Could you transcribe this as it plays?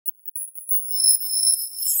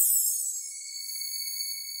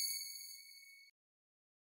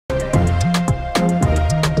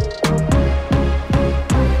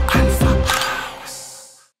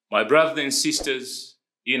my brothers and sisters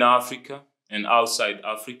in Africa and outside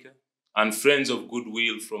Africa, and friends of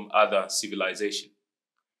goodwill from other civilizations.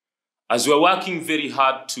 As we're working very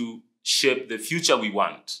hard to shape the future we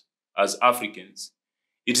want as Africans,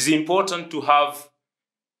 it is important to have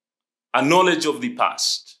a knowledge of the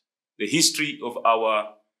past, the history of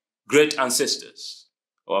our great ancestors,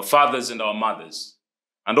 our fathers and our mothers,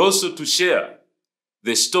 and also to share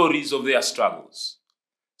the stories of their struggles.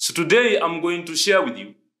 So today I'm going to share with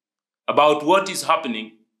you about what is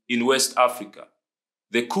happening in West Africa,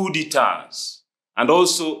 the coup d'etats, and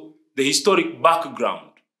also the historic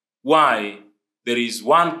background, why there is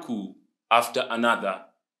one coup after another.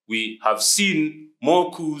 We have seen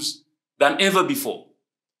more coups than ever before.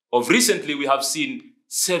 Of recently, we have seen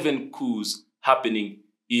 7 coups happening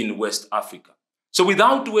in West Africa. So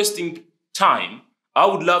without wasting time, I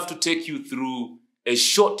would love to take you through a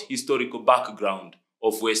short historical background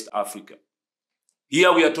of West Africa.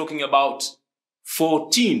 Here we are talking about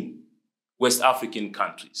 14 West African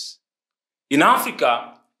countries. In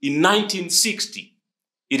Africa, in 1960,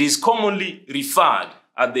 it is commonly referred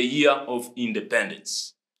as the year of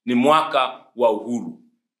independence, ni mwaka wa uhuru.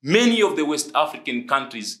 Many of the West African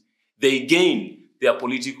countries, they gained their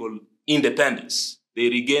political independence. They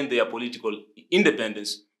regained their political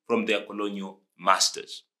independence from their colonial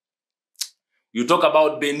masters. You talk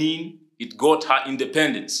about Benin, it got her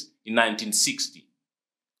independence in 1960.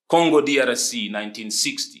 Congo DRC,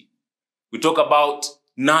 1960. We talk about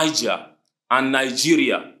Niger and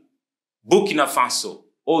Nigeria, Burkina Faso.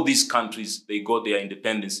 All these countries, they got their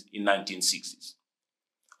independence in 1960s.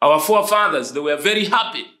 Our forefathers, they were very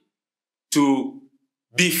happy to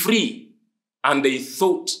be free, and they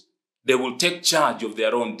thought they will take charge of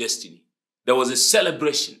their own destiny. There was a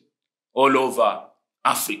celebration all over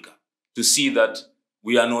Africa to see that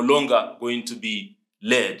we are no longer going to be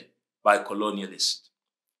led by colonialists.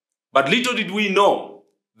 But little did we know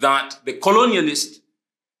that the colonialists,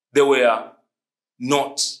 they were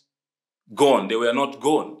not gone. They were not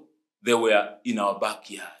gone. They were in our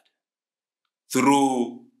backyard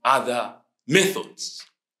through other methods,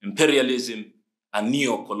 imperialism and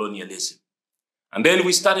neo-colonialism. And then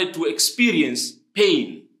we started to experience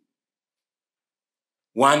pain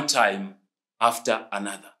one time after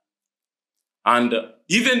another. And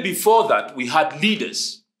even before that, we had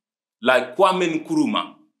leaders like Kwame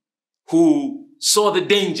Nkrumah, who saw the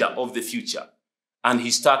danger of the future, and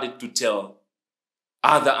he started to tell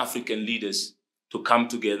other African leaders to come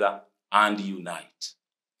together and unite.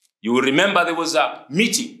 You will remember there was a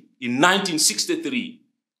meeting in 1963,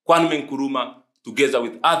 Kwame Nkrumah, together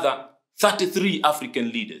with other 33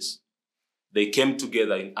 African leaders, they came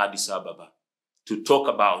together in Addis Ababa to talk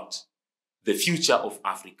about the future of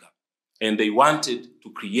Africa. And they wanted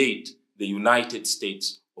to create the United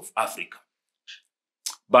States of Africa.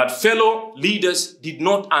 But fellow leaders did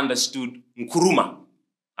not understand Nkrumah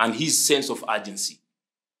and his sense of urgency.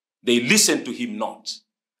 They listened to him not.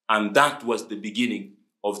 And that was the beginning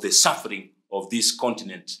of the suffering of this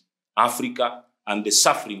continent, Africa, and the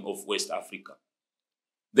suffering of West Africa.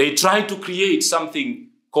 They tried to create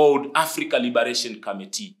something called Africa Liberation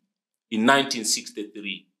Committee in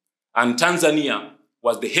 1963. And Tanzania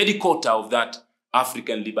was the headquarters of that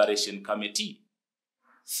African Liberation Committee,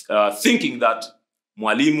 thinking that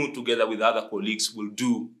Mwalimu, together with other colleagues, will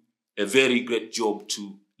do a very great job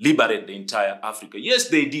to liberate the entire Africa. Yes,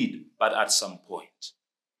 they did, but at some point.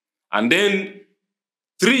 And then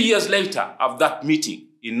 3 years later, of that meeting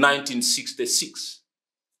in 1966,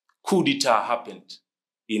 coup d'etat happened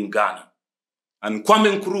in Ghana. And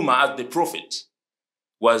Kwame Nkrumah, as the prophet,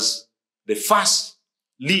 was the first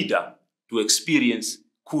leader to experience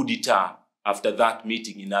coup d'etat after that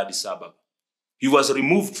meeting in Addis Ababa. He was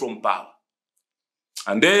removed from power.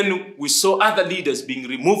 And then we saw other leaders being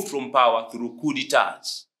removed from power through coup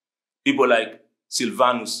d'etats. People like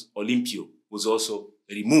Sylvanus Olympio was also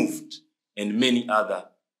removed, and many other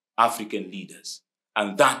African leaders.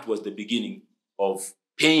 And that was the beginning of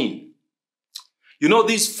pain. You know,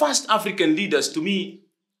 these first African leaders, to me,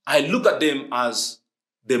 I look at them as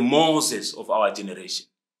the Moses of our generation.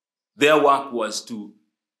 Their work was to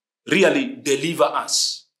really deliver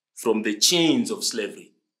us from the chains of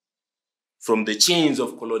slavery, from the chains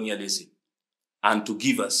of colonialism, and to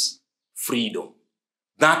give us freedom.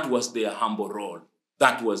 That was their humble role.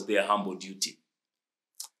 That was their humble duty.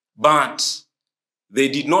 But they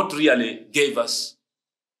did not really give us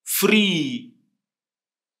free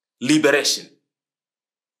liberation.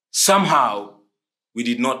 Somehow, we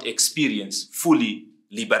did not experience fully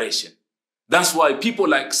liberation. That's why people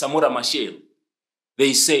like Samora Machel,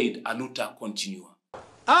 they said, "A luta continua."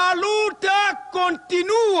 A luta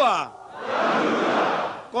continua.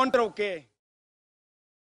 Contra o quê?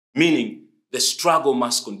 Meaning the struggle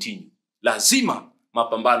must continue. Lazima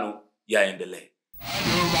mapambano yaendelee.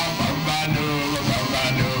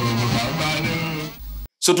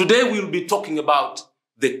 So today we'll be talking about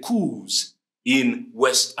the coups in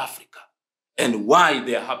West Africa and why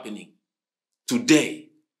they are happening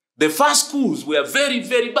today. The first coups were very,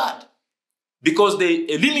 very bad because they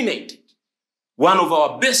eliminated one of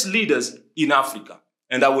our best leaders in Africa.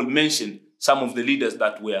 And I will mention some of the leaders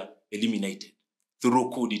that were eliminated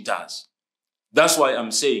through coup d'etats. That's why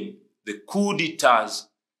I'm saying the coup d'etats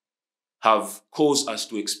have caused us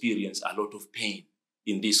to experience a lot of pain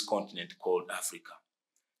in this continent called Africa.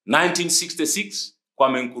 1966,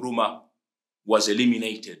 Kwame Nkrumah was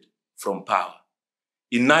eliminated from power.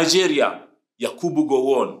 In Nigeria, Yakubu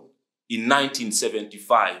Gowon in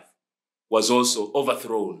 1975 was also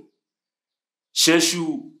overthrown.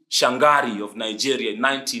 Sheshu Shangari of Nigeria in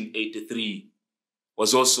 1983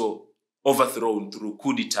 was also overthrown through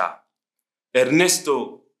coup d'etat.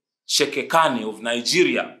 Ernesto Shekekane of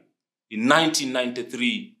Nigeria in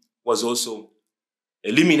 1993 was also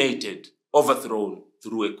eliminated, overthrown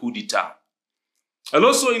through a coup d'etat. And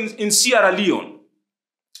also in Sierra Leone,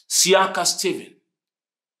 Siaka Stephen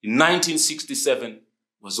in 1967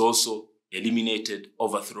 was also eliminated,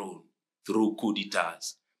 overthrown through coup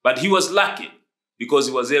d'etats. But he was lucky because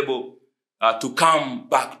he was able to come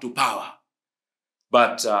back to power.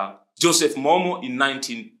 But Joseph Momo in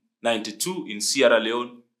 1992 in Sierra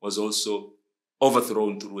Leone was also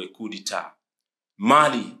overthrown through a coup d'etat.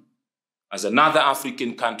 Mali, as another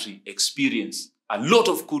African country, experienced a lot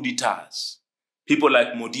of coup d'etats. People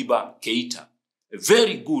like Modiba Keita, a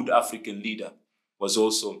very good African leader, was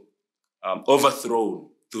also overthrown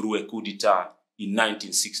through a coup d'etat in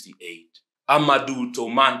 1968. Amadou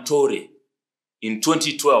Toman Tore in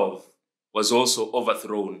 2012 was also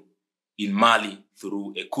overthrown in Mali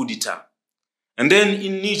through a coup d'etat. And then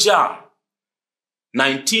in Niger,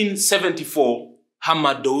 1974,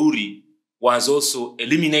 Hamad Douri was also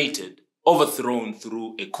eliminated, overthrown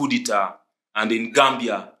through a coup d'etat. And in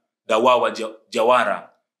Gambia, Dawawa Jawara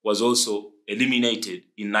was also eliminated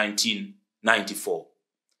in 1994.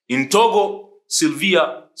 In Togo,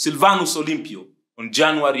 Sylvanus Olympio on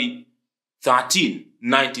January 13,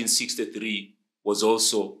 1963 was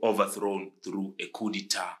also overthrown through a coup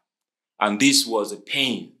d'etat. And this was a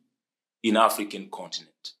pain in African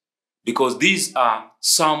continent because these are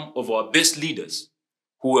some of our best leaders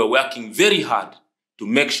who were working very hard to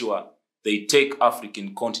make sure they take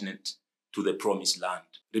African continent to the promised land.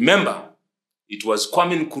 Remember, it was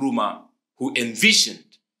Kwame Nkrumah who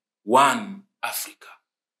envisioned one Africa,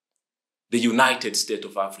 the United States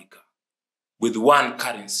of Africa, with one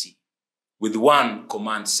currency, with one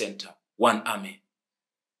command center, one army,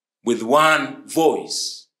 with one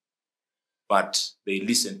voice, but they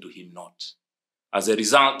listened to him not. As a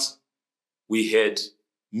result, we had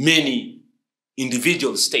many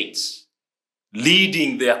individual states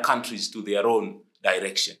leading their countries to their own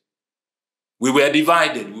direction. We were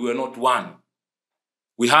divided, we were not one.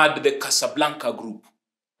 We had the Casablanca group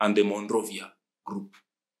and the Monrovia group.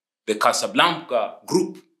 The Casablanca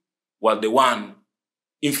group was the one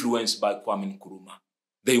influenced by Kwame Nkrumah.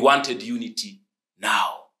 They wanted unity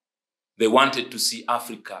now. They wanted to see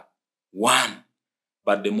Africa one.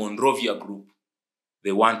 But the Monrovia group,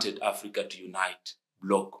 they wanted Africa to unite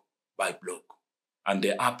block by block. And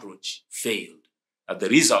their approach failed. As the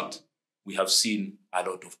result, we have seen a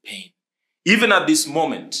lot of pain. Even at this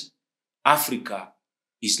moment, Africa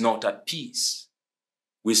is not at peace.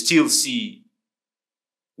 We still see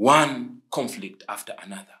one conflict after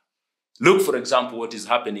another. Look, for example, what is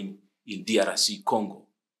happening in DRC Congo.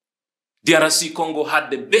 DRC Congo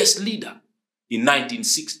had the best leader in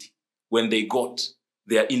 1960 when they got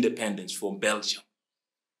their independence from Belgium.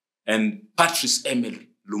 And Patrice Emery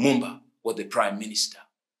Lumumba was the prime minister.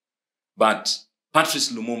 But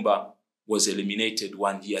Patrice Lumumba was eliminated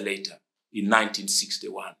 1 year later in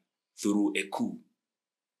 1961 through a coup.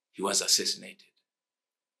 He was assassinated.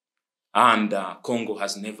 And Congo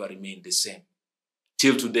has never remained the same.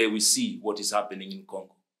 Till today, we see what is happening in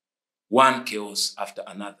Congo. One chaos after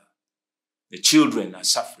another. The children are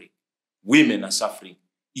suffering. Women are suffering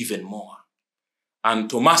even more. And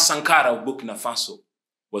Thomas Sankara of Burkina Faso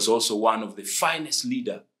was also one of the finest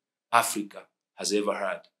leaders Africa has ever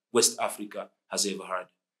had, West Africa has ever had.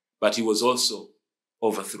 But he was also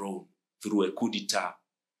overthrown through a coup d'etat.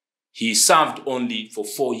 He served only for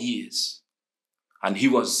 4 years. And he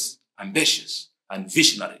was ambitious and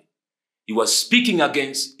visionary. He was speaking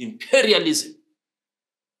against imperialism.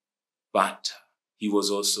 But he was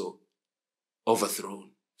also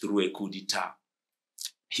overthrown through a coup d'etat.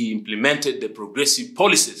 he implemented the progressive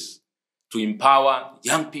policies to empower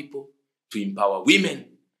young people, to empower women.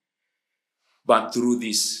 But through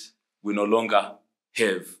this, we no longer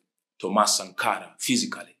have Thomas Sankara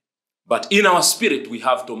physically. But in our spirit, we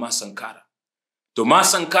have Thomas Sankara.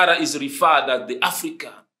 Thomas Sankara is referred as the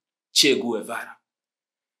African Che Guevara.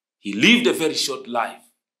 He lived a very short life,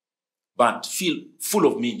 but full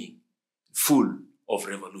of meaning, full of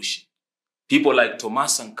revolution. People like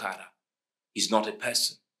Thomas Sankara is not a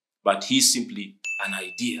person, but he's simply an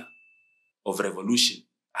idea of revolution,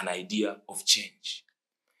 an idea of change.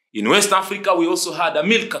 In West Africa, we also had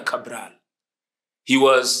Amilcar Cabral. He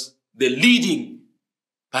was the leading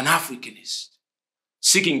Pan-Africanist,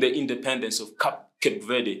 seeking the independence of Cape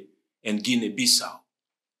Verde and Guinea-Bissau.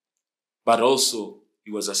 But also,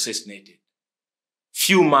 he was assassinated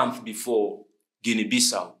few months before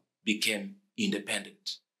Guinea-Bissau became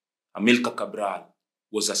independent. Amilcar Cabral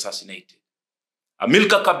was assassinated.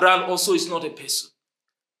 Amilcar Cabral also is not a person.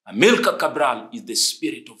 Amilcar Cabral is the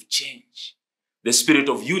spirit of change, the spirit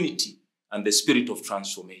of unity, and the spirit of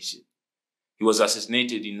transformation. He was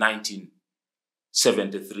assassinated in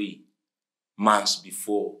 1973, months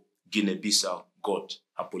before Guinea-Bissau got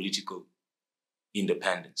a political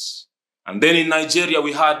independence. And then in Nigeria,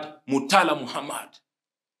 we had Murtala Muhammad.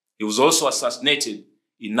 He was also assassinated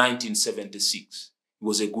in 1976. He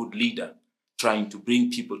was a good leader, trying to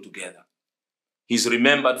bring people together. He's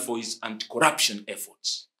remembered for his anti-corruption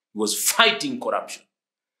efforts. He was fighting corruption.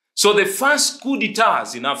 So the first coup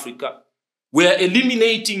d'etats in Africa were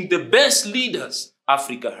eliminating the best leaders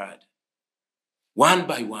Africa had. One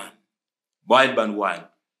by one,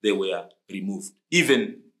 they were removed.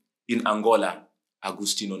 Even in Angola,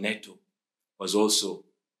 Agostinho Neto was also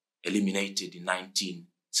eliminated in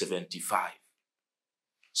 1975.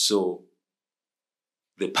 So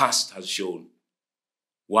the past has shown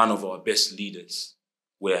one of our best leaders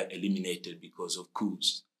were eliminated because of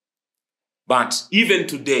coups. But even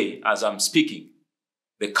today, as I'm speaking,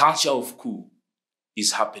 the culture of coup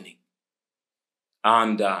is happening.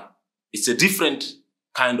 And it's a different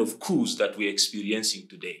kind of coups that we're experiencing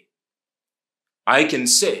today. I can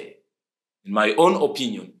say, in my own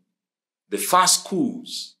opinion, the first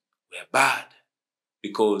coups were bad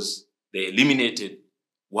because they eliminated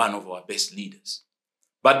one of our best leaders.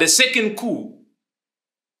 But the second coup,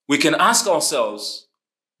 we can ask ourselves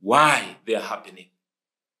why they are happening.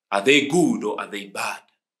 Are they good or are they bad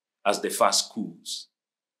as the first coups?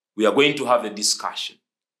 We are going to have a discussion.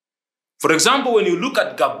 For example, when you look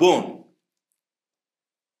at Gabon,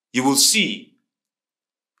 you will see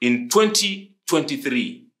in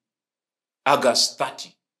 2023, August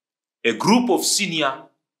 30, a group of senior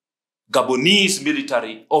Gabonese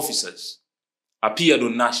military officers appeared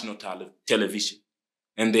on national television,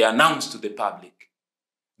 and they announced to the public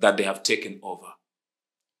that they have taken over.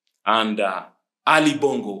 And Ali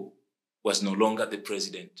Bongo was no longer the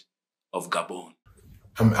president of Gabon.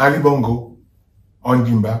 I'm Ali Bongo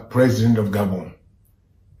Ondimba, president of Gabon,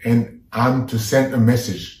 and I'm to send a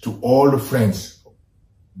message to all the friends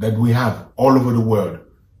that we have all over the world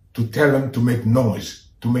to tell them to make noise,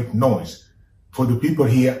 for the people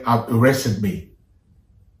here have arrested me.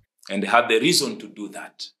 And they had the reason to do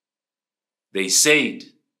that. They said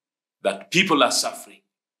that people are suffering.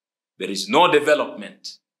 There is no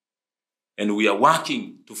development. And we are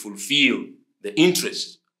working to fulfill the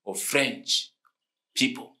interests of French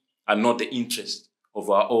people and not the interest of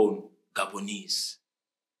our own Gabonese.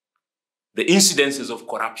 The incidences of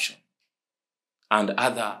corruption and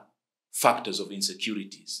other factors of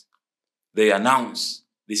insecurities, they announce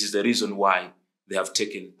this is the reason why they have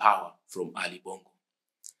taken power from Ali Bongo.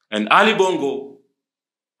 And Ali Bongo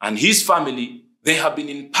and his family, they have been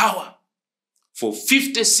in power for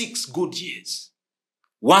 56 good years.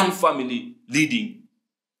 One family leading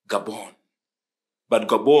Gabon. But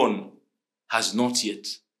Gabon has not yet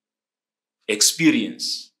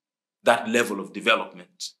experienced that level of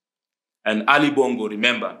development. And Ali Bongo,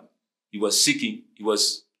 remember, he was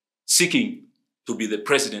seeking to be the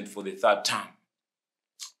president for the third term.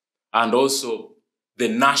 And also the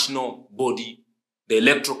national body, the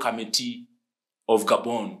electoral committee of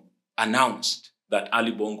Gabon announced that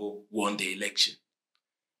Ali Bongo won the election.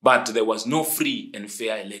 But there was no free and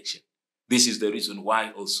fair election. This is the reason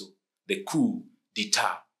why also the coup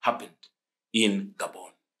d'etat happened in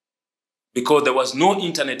Gabon. Because there was no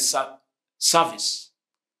internet service,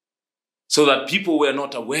 so that people were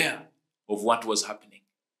not aware of what was happening.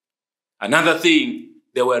 Another thing,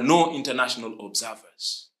 there were no international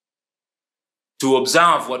observers to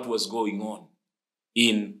observe what was going on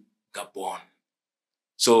in Gabon.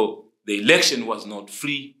 So the election was not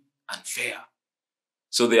free and fair.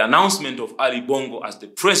 So the announcement of Ali Bongo as the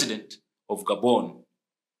president of Gabon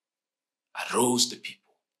aroused the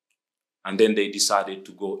people. And then they decided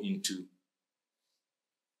to go into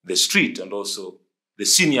the street, and also the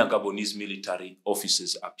senior Gabonese military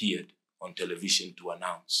officers appeared on television to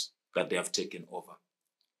announce that they have taken over.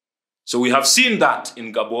 So we have seen that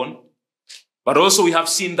in Gabon, but also we have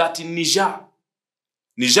seen that in Niger.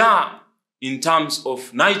 Niger, in terms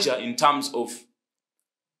of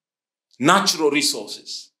natural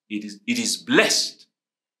resources, it is blessed.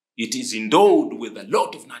 It is endowed with a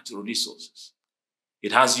lot of natural resources.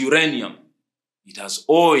 It has uranium. It has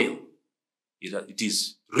oil. It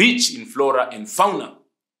is rich in flora and fauna.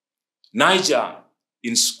 Niger,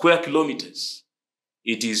 in square kilometers,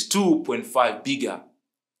 it is 2.5 bigger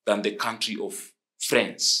than the country of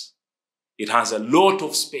France. It has a lot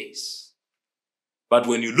of space. But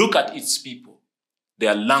when you look at its people, they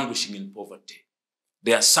are languishing in poverty.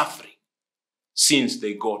 They are suffering since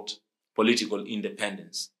they got political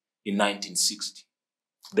independence in 1960.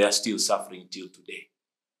 They are still suffering till today.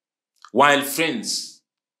 While France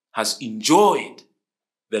has enjoyed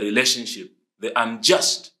the relationship, the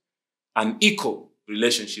unjust, unequal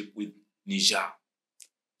relationship with Niger.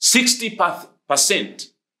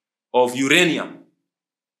 60% of uranium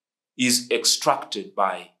is extracted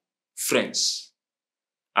by France.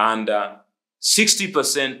 And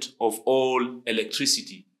 60% of all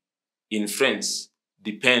electricity in France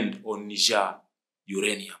depend on Niger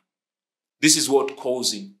uranium. This is what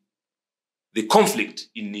causing the conflict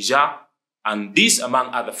in Niger, and this, among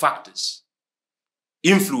other factors,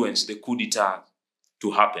 influenced the coup d'etat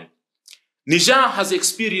to happen. Niger has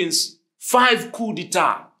experienced 5 coups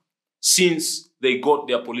d'etat since they got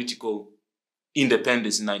their political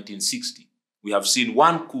independence in 1960. We have seen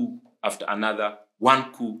one coup after another,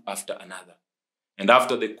 one coup after another. And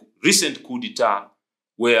after the recent coup d'etat,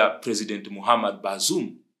 where President Mohamed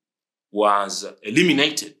Bazoum was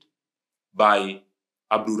eliminated by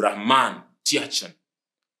Abdurrahman Tiachan,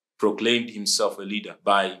 proclaimed himself a leader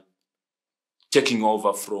by taking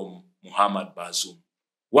over from Mohamed Bazoum.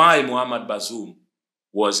 Why Mohamed Bazoum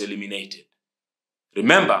was eliminated?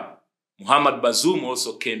 Remember, Mohamed Bazoum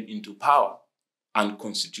also came into power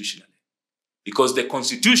unconstitutionally, because the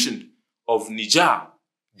constitution of Niger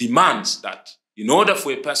demands that in order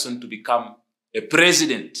for a person to become a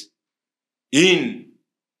president in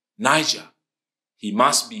Niger, he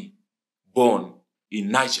must be born in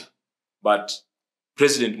Niger. But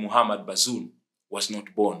President Mohamed Bazoum was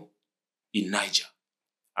not born in Niger.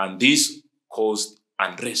 And this caused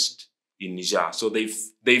unrest in Niger. So they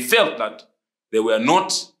felt that they were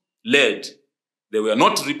not led, they were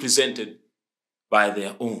not represented by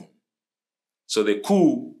their own. So the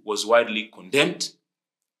coup was widely condemned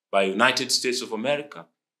by United States of America,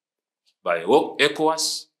 by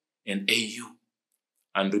ECOWAS and AU.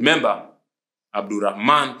 And remember,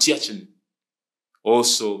 Abdurrahman Tiachan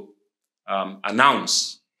also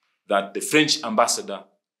announced that the French ambassador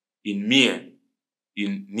in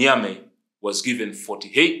Niamey was given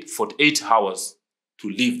 48 hours to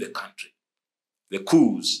leave the country. The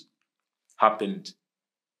coups happened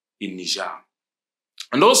in Niger.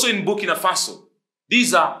 And also in Burkina Faso.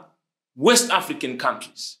 These are West African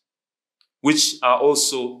countries, which are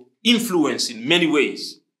also influenced in many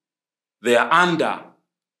ways. They are under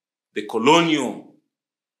the colonial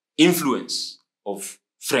influence of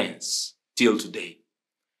France till today.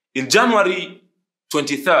 In January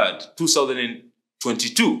 23rd,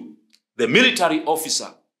 2022, the military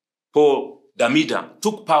officer, Paul Damida,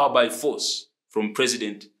 took power by force from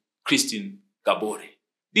President Christine Gabore.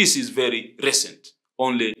 This is very recent.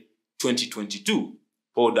 Only 2022,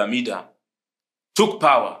 Paul Damida took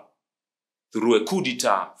power through a coup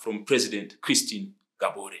d'etat from President Christine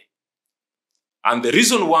Gabore. And the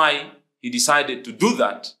reason why he decided to do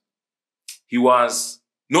that, he was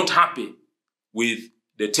not happy with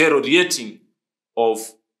the deteriorating of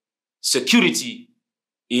security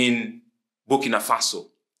in Burkina Faso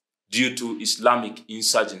due to Islamic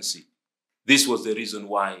insurgency. This was the reason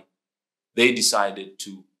why they decided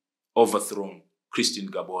to overthrow Christine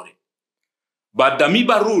Gabore. But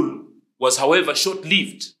Damiba rule was, however,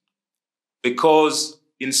 short-lived, because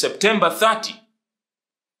in September 30,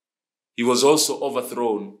 he was also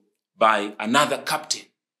overthrown by another captain,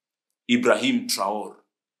 Ibrahim Traore.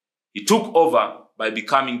 He took over by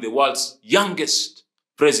becoming the world's youngest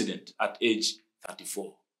president at age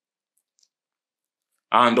 34.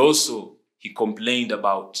 And also, he complained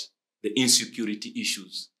about the insecurity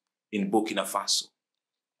issues in Burkina Faso.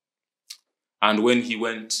 And when he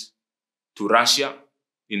went to Russia,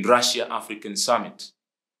 in Russia African Summit,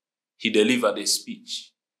 he delivered a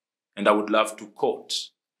speech. And I would love to quote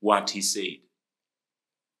what he said.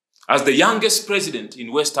 As the youngest president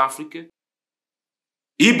in West Africa,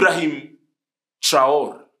 Ibrahim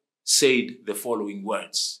Traore said the following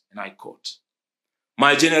words, and I quote,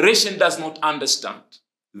 "My generation does not understand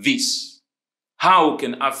this. How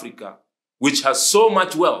can Africa, which has so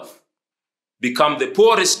much wealth, become the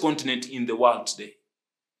poorest continent in the world today?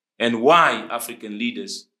 And why African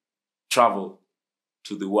leaders travel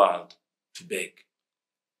to the world to beg?"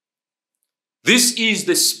 This is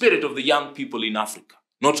the spirit of the young people in Africa,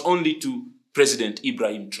 not only to President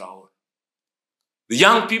Ibrahim Traore. The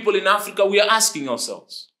young people in Africa, we are asking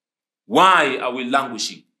ourselves, why are we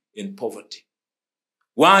languishing in poverty?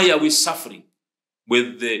 Why are we suffering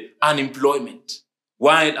with the unemployment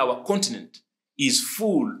while our continent is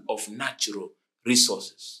full of natural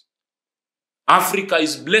resources? Africa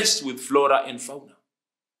is blessed with flora and fauna.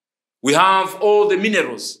 We have all the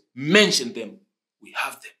minerals, mention them, we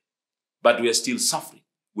have them, but we are still suffering.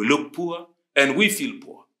 We look poor and we feel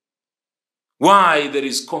poor. Why there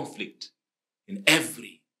is conflict in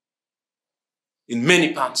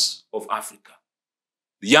many parts of Africa?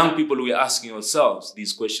 The young people, we are asking ourselves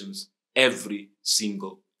these questions every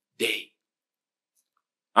single day.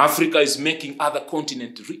 Africa is making other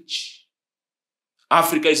continents rich.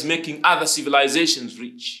 Africa is making other civilizations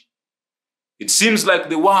rich. It seems like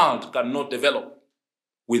the world cannot develop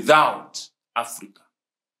without Africa.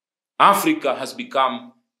 Africa has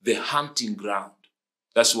become the hunting ground.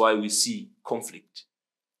 That's why we see conflict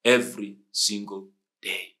every single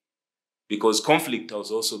day. Because conflict has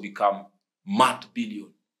also become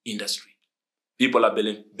multi-billion industry. People are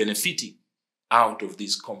benefiting out of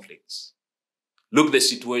these conflicts. Look at the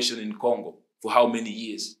situation in Congo for how many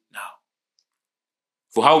years now?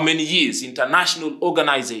 For how many years international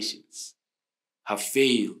organizations have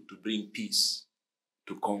failed to bring peace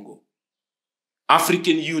to Congo.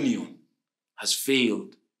 African Union has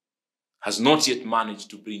failed, has not yet managed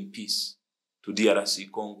to bring peace to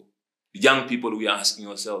DRC Congo. The young people, we are asking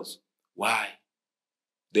ourselves, why?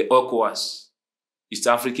 The ECOWAS, East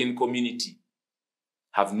African Community,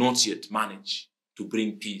 have not yet managed to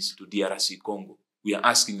bring peace to DRC Congo. We are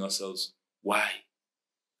asking ourselves, why?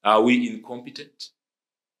 Are we incompetent?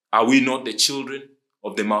 Are we not the children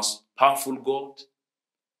of the most powerful God?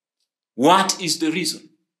 What is the reason?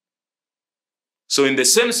 So in the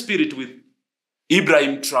same spirit with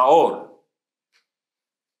Ibrahim Traore,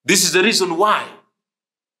 this is the reason why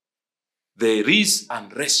there is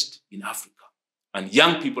unrest in Africa. And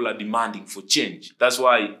young people are demanding for change. That's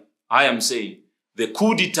why I am saying the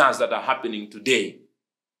coup d'etats that are happening today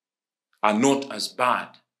are not as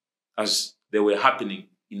bad as they were happening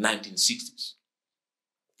in 1960s.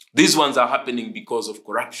 These ones are happening because of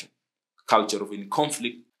corruption, culture of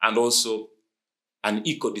conflict, and also an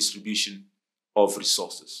equal distribution of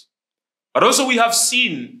resources. But also we have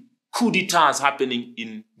seen coup d'etats happening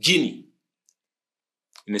in Guinea.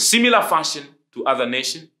 In a similar fashion to other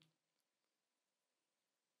nations,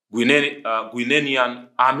 Guinean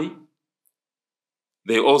army,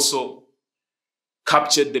 they also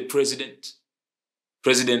captured the president,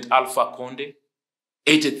 President Alpha Conde,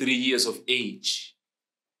 83 years of age.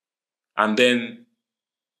 And then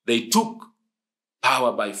they took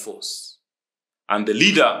power by force. And the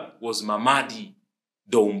leader was Mamadi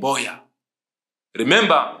Doumbouya.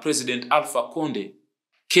 Remember, President Alpha Conde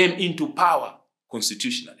came into power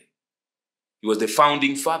constitutionally. He was the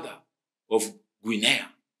founding father of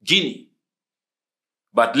Guinea.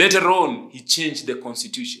 But later on, he changed the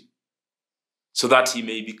constitution so that he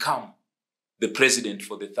may become the president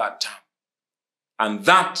for the third term. And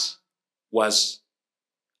that was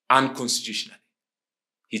unconstitutional.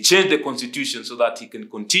 He changed the constitution so that he can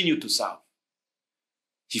continue to serve.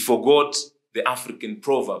 He forgot the African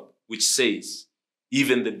proverb which says,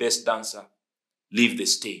 even the best dancer leave the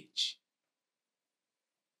stage.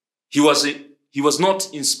 He was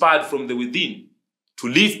not inspired from the within to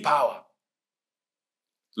leave power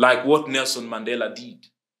like what Nelson Mandela did.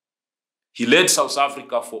 He led South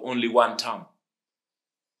Africa for only one term,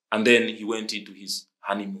 and then he went into his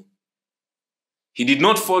honeymoon. He did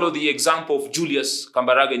not follow the example of Julius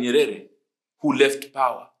Kambarage Nyerere, who left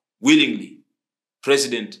power willingly.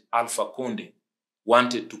 President Alpha Conde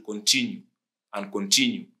wanted to continue and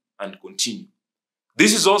continue and continue.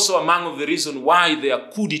 This is also among the reasons why there are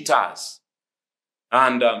coup d'etats,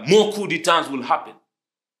 and more coup d'etats will happen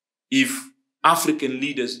if African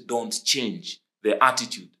leaders don't change their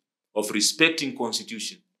attitude of respecting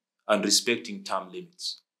constitution and respecting term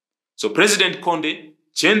limits. So President Conde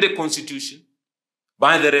changed the constitution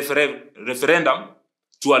by the referendum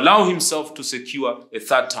to allow himself to secure a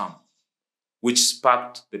third term, which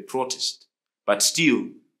sparked the protest, but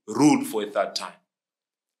still ruled for a third time.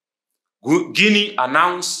 Guinea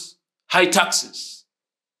announced high taxes,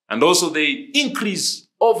 and also they increase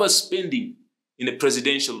overspending in the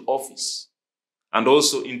presidential office and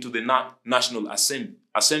also into the National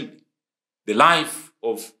Assembly. The life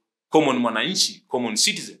of common mwananchi, common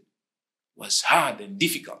citizen, was hard and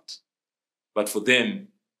difficult. But for them,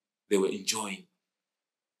 they were enjoying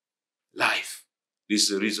life. This is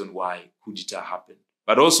the reason why coup d'etat happened.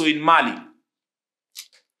 But also in Mali.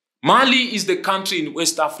 Mali is the country in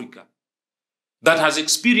West Africa that has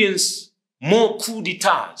experienced more coup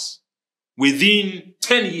d'etats within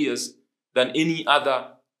 10 years than any other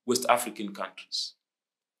West African countries.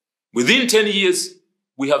 Within 10 years,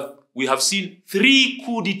 we have seen 3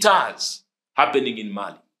 coups d'etats happening in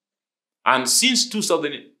Mali. And since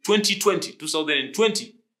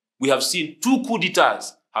 2020, we have seen 2 coups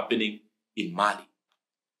d'etats happening in Mali.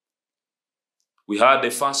 We had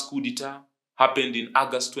the first coup d'etat happened in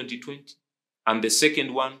August 2020, and the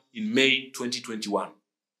second one in May 2021.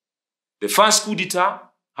 The first coup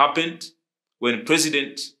d'etat happened when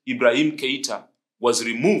President Ibrahim Keita was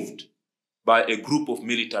removed by a group of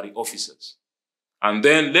military officers. And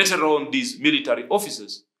then later on, these military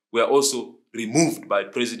officers were also removed by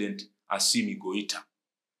President Assimi Goïta.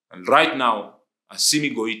 And right now,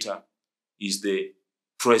 Assimi Goïta is the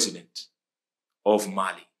president of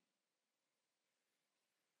Mali.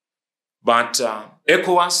 But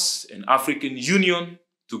ECOWAS and African Union,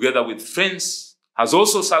 together with France, has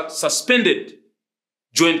also suspended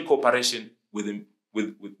joint cooperation with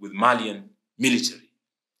Malian military.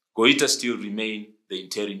 Goïta still remains the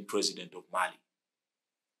interim president of Mali.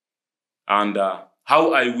 And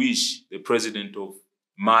how I wish the president of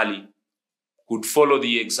Mali could follow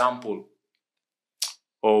the example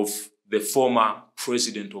of the former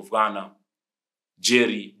president of Ghana,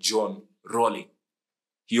 Jerry John Rawling.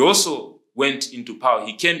 He also went into power.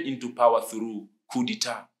 He came into power through coup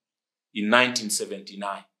d'etat in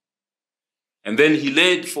 1979. And then he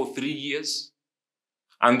led for 3 years.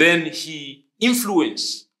 And then he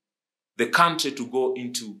influenced the country to go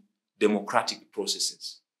into democratic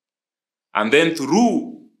processes. And then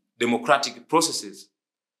through democratic processes,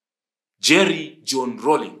 Jerry John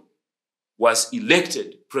Rawling was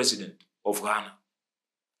elected president of Ghana.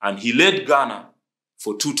 And he led Ghana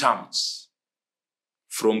for 2 terms,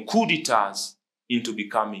 from coup d'etats into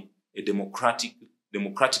becoming a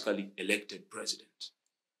democratically elected president.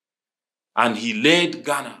 And he led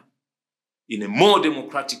Ghana in a more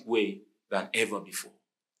democratic way than ever before.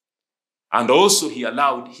 And also he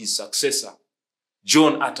allowed his successor,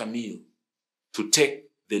 John Atta Mills, to take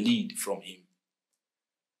the lead from him.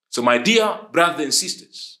 So my dear brothers and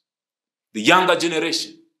sisters, the younger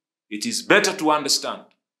generation, it is better to understand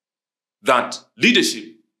that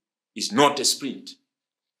leadership is not a sprint.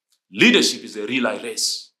 Leadership is a relay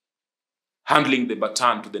race, handling the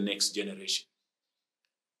baton to the next generation.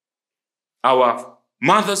 Our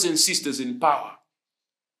mothers and sisters in power,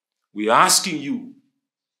 we are asking you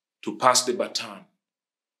to pass the baton.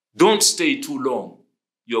 Don't stay too long.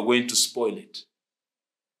 You're going to spoil it.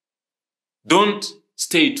 Don't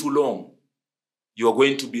stay too long. You're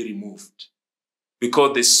going to be removed.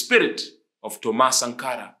 Because the spirit of Thomas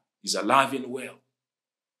Sankara is alive and well.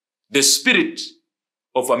 The spirit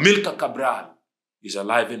of Amilcar Cabral is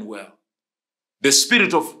alive and well. The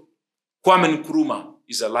spirit of Kwame Nkrumah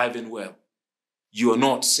is alive and well. You are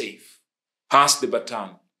not safe. Pass the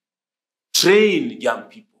baton. Train young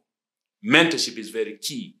people. Mentorship is very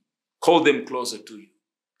key. Call them closer to you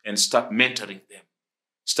and start mentoring them.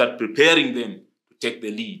 Start preparing them to take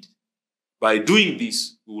the lead. By doing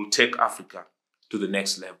this, we will take Africa to the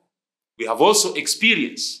next level. We have also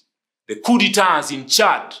experienced the coup d'etats in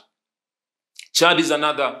Chad. Chad is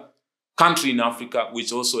another country in Africa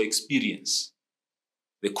which also experienced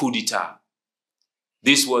the coup d'etat.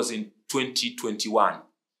 This was in 2021,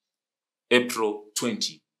 April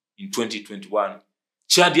 20. In 2021,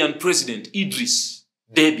 Chadian President Idriss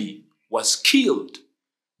Déby was killed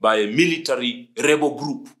by a military rebel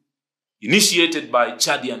group initiated by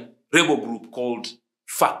Chadian rebel group called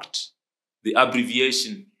FACT, the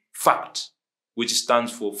abbreviation FACT, which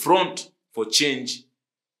stands for Front for Change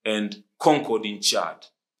and Concord in Chad,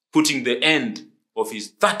 putting the end of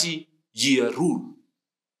his 30-year rule.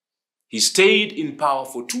 He stayed in power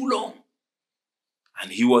for too long,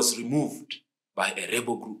 and he was removed by a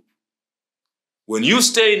rebel group. When you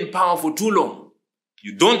stay in power for too long,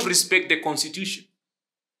 you don't respect the constitution,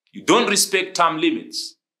 you don't respect term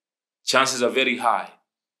limits, chances are very high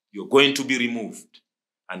you're going to be removed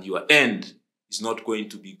and your end is not going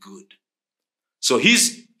to be good. So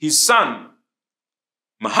his son,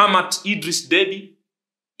 Muhammad Idris Déby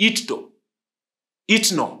Itno,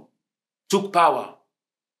 took power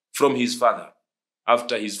from his father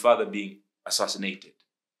after his father being assassinated.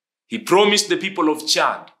 He promised the people of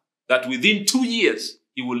Chad that within 2 years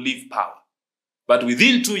he will leave power. But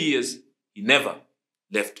within 2 years, he never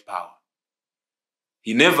left power.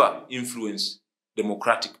 He never influenced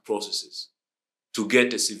democratic processes to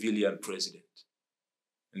get a civilian president.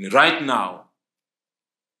 And right now,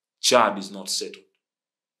 Chad is not settled.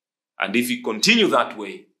 And if he continue that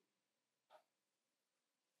way,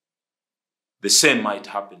 the same might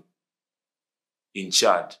happen in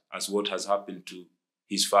Chad as what has happened to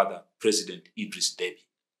his father, President Idris Deby.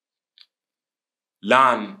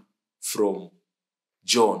 Learn from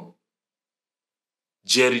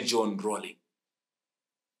Jerry John Rawling.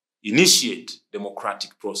 Initiate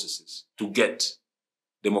democratic processes to get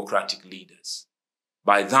democratic leaders.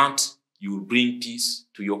 By that, you will bring peace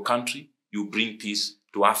to your country, you will bring peace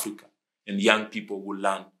to Africa, and young people will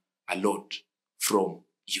learn a lot from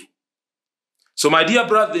you. So my dear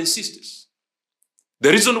brothers and sisters,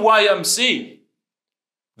 the reason why I'm saying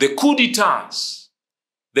the coup d'etats,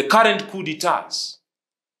 the current coup d'etats,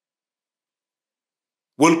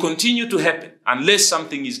 will continue to happen unless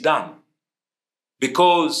something is done.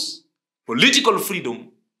 Because political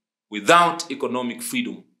freedom without economic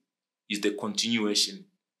freedom is the continuation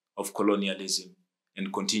of colonialism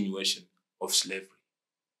and continuation of slavery.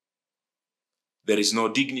 There is no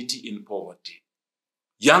dignity in poverty.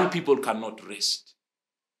 Young people cannot rest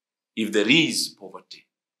if there is poverty.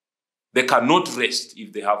 They cannot rest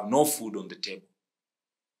if they have no food on the table.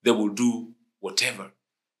 They will do whatever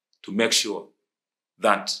to make sure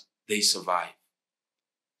that they survive.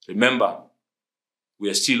 Remember, we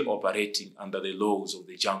are still operating under the laws of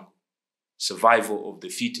the jungle, survival of the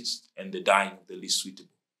fittest and the dying of the least suitable.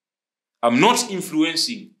 I'm not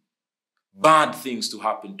influencing bad things to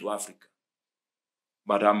happen to Africa,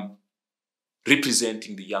 but I'm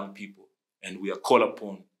representing the young people, and we are called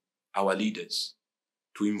upon our leaders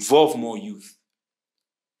to involve more youth,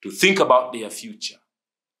 to think about their future,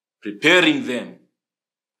 preparing them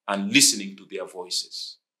and listening to their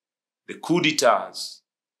voices. The coup d'etats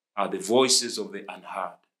are the voices of the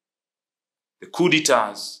unheard. The coup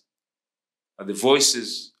d'etats are the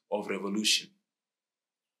voices of revolution.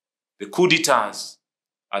 The coup d'etats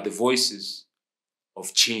are the voices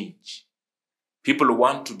of change. People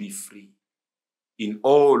want to be free in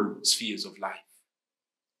all spheres of life,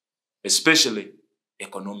 especially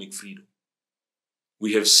economic freedom.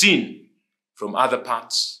 We have seen from other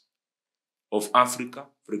parts of Africa,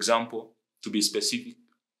 for example, to be specific,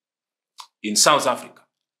 in South Africa,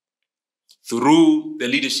 through the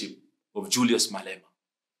leadership of Julius Malema.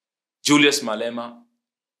 Julius Malema,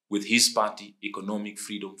 with his party, Economic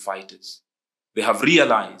Freedom Fighters, they have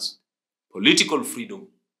realized political freedom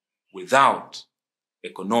without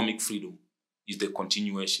economic freedom is the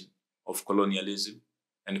continuation of colonialism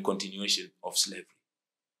and continuation of slavery.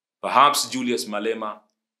 Perhaps Julius Malema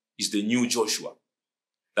is the new Joshua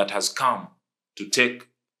that has come to take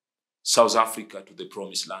South Africa to the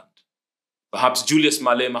promised land. Perhaps Julius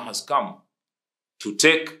Malema has come to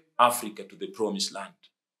take Africa to the promised land.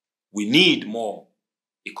 We need more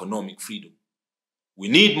economic freedom. We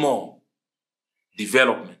need more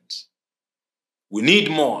development. We need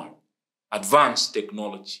more advanced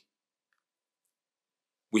technology.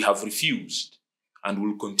 We have refused and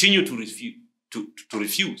will continue to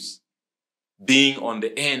refuse being on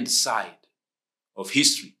the end side of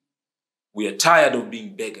history. We are tired of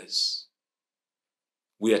being beggars.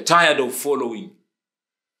 We are tired of following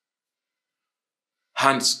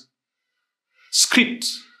hands script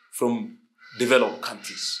from developed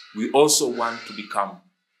countries. We also want to become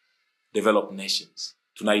developed nations.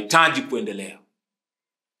 Tunahitaji kuendelea.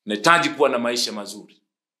 Tunahitaji kuwa na maisha mazuri.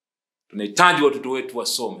 Tunahitaji watoto wetu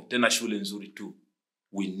wasome, tena shule nzuri tu.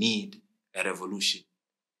 We need a revolution.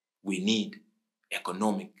 We need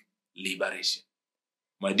economic liberation.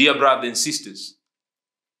 My dear brothers and sisters,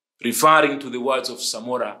 referring to the words of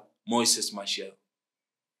Samora Moises Machel,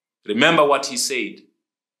 remember what he said,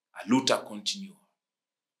 a luta continua.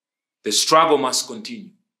 The struggle must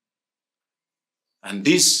continue. And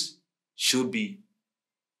this should be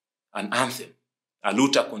an anthem, a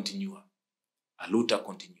luta continua, a luta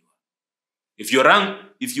continua. If you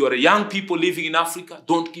are a young people living in Africa,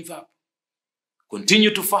 don't give up.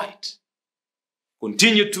 Continue to fight.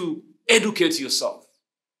 Continue to educate yourself.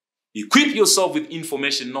 Equip yourself with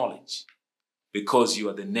information knowledge, because you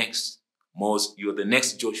are the next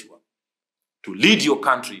Joshua to lead your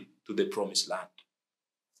country to the promised land.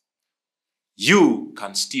 You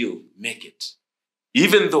can still make it,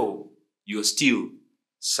 even though you are still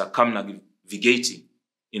circumnavigating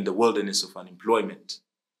in the wilderness of unemployment.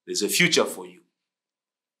 There's a future for you.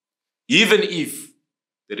 Even if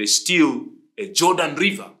there is still a Jordan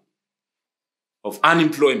River of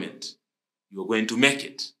unemployment, you're going to make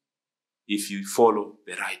it if you follow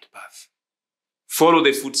the right path. Follow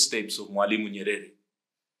the footsteps of Mwalimu Nyerere.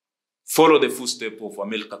 Follow the footsteps of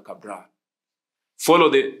Amilcar Cabral. Follow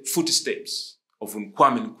the footsteps of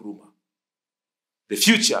Kwame Nkrumah. The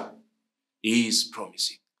future is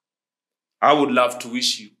promising. I would love to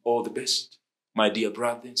wish you all the best, my dear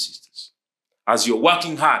brothers and sisters, as you're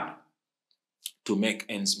working hard to make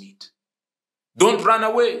ends meet. Don't run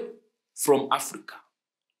away from Africa.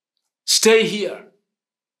 Stay here.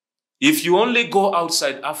 If you only go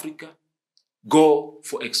outside Africa, go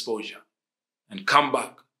for exposure and come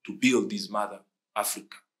back to build this mother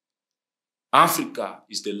Africa. Africa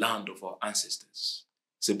is the land of our ancestors.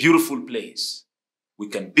 It's a beautiful place. We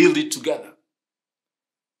can build it together.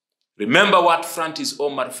 Remember what Francis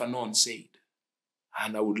Omar Fanon said,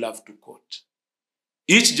 and I would love to quote.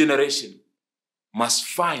 Each generation must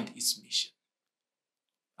find its mission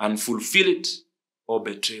and fulfill it or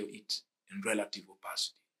betray it in relative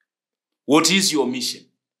opacity. What is your mission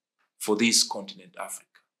for this continent, Africa?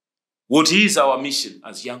 What is our mission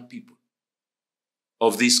as young people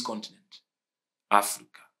of this continent, Africa?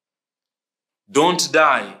 Don't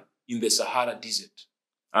die in the Sahara Desert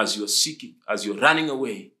as you're seeking, as you're running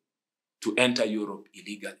away to enter Europe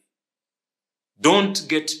illegally. Don't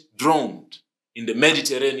get drowned in the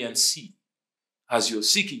Mediterranean Sea as you're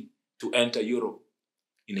seeking to enter Europe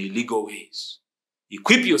in illegal ways.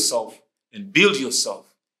 Equip yourself and build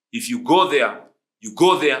yourself. If you go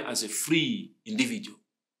there as a free individual.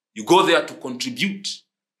 You go there to contribute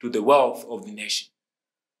to the wealth of the nation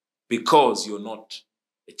because you're not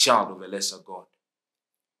a child of a lesser God.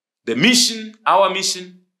 The mission, our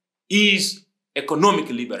mission, is economic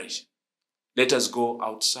liberation. Let us go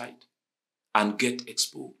outside and get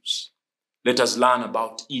exposed. Let us learn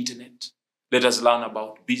about internet. Let us learn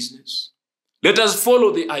about business. Let us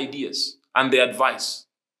follow the ideas and the advice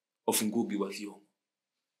of Ngugi wa Thiong'o,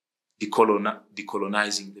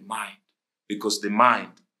 decolonizing the mind, because the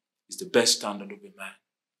mind is the best standard of a man.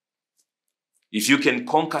 If you can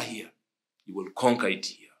conquer here, you will conquer it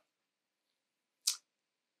here.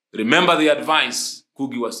 Remember the advice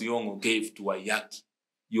Ngugi wa Thiong'o gave to Waiyaki.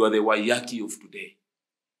 You are the Waiyaki of today.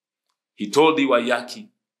 He told the Waiyaki,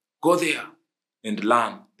 go there and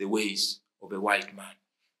learn the ways of a white man.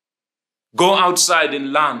 Go outside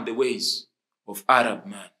and learn the ways of Arab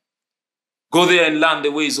man. Go there and learn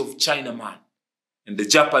the ways of China man and the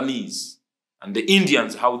Japanese and the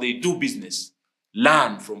Indians, how they do business.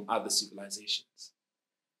 Learn from other civilizations.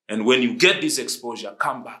 And when you get this exposure,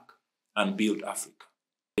 come back and build Africa.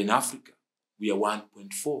 In Africa, we are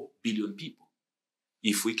 1.4 billion people.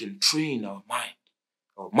 If we can train our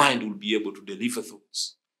mind will be able to deliver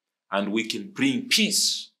thoughts. And we can bring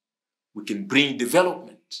peace. We can bring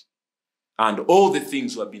development. And all the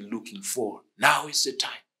things we have been looking for. Now is the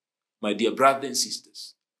time. My dear brothers and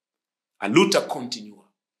sisters. A luta continua.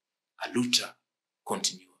 A luta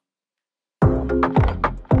continua.